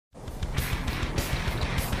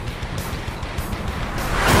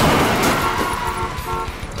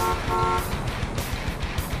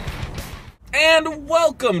And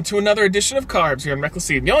welcome to another edition of Carbs here on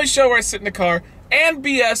WrecklessEating, the only show where I sit in the car and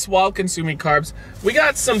BS while consuming carbs. We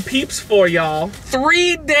got some Peeps for y'all.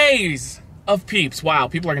 3 days of Peeps. Wow,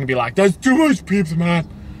 people are gonna be like, that's too much Peeps, man.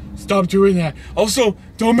 Stop doing that. Also,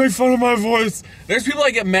 don't make fun of my voice. There's people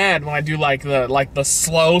that get mad when I do like the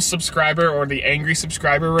slow subscriber or the angry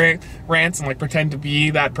subscriber rants and like pretend to be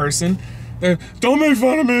that person. Don't make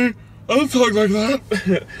fun of me. I don't talk like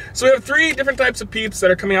that. So we have 3 different types of Peeps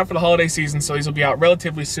that are coming out for the holiday season, so these will be out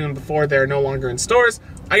relatively soon before they're no longer in stores.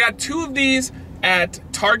 I got 2 of these at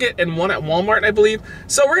Target and 1 at Walmart, I believe.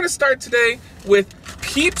 So we're gonna start today with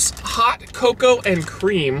Peeps Hot Cocoa and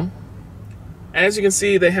Cream. As you can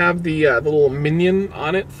see, they have the little minion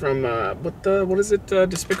on it from, what is it,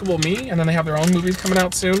 Despicable Me? And then they have their own movies coming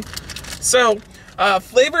out soon. So,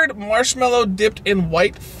 flavored marshmallow dipped in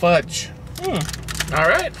white fudge. All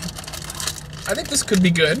right. I think this could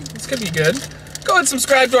be good. This could be good. Go ahead and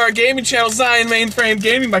subscribe to our gaming channel, Zion Mainframe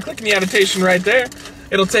Gaming, by clicking the annotation right there.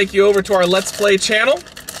 It'll take you over to our Let's Play channel.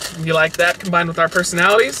 If you like that combined with our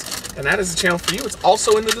personalities, and that is the channel for you. It's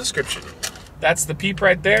also in the description. That's the Peep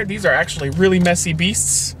right there. These are actually really messy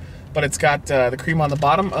beasts, but it's got the cream on the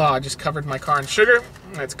bottom. Oh, I just covered my car in sugar.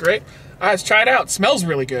 That's great. All right, let's try it out. It smells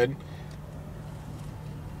really good.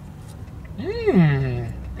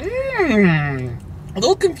 A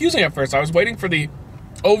little confusing at first. I was waiting for the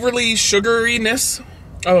overly sugariness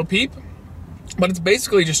of a Peep, but it's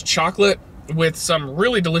basically just chocolate with some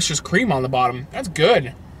really delicious cream on the bottom. That's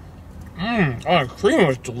good. Oh, the cream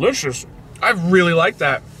was delicious. I really like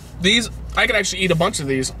that. These, I could actually eat a bunch of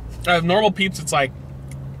these. I have normal Peeps, it's like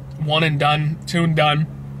 1 and done, 2 and done.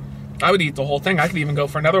 I would eat the whole thing. I could even go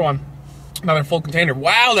for another one, another full container.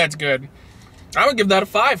 Wow, that's good. I would give that a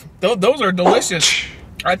 5. Those are delicious.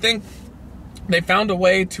 I think they found a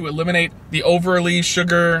way to eliminate the overly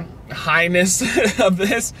sugar highness of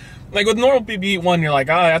this. Like with normal Peep, you eat one, you're like,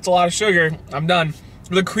 oh, that's a lot of sugar, I'm done.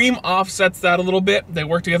 The cream offsets that a little bit. They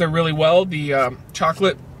work together really well, the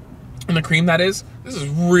chocolate and the cream, that is. This is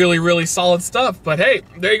really, really solid stuff. But hey,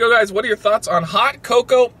 there you go, guys. What are your thoughts on hot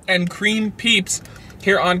cocoa and cream Peeps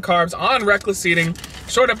here on Carbs on Reckless Eating?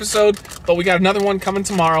 Short episode, but we got another one coming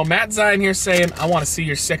tomorrow. Matt Zion here saying, I want to see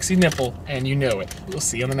your sexy nipple, and you know it. We'll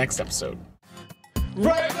see you on the next episode.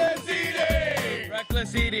 Reckless Eating!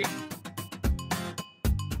 Reckless Eating!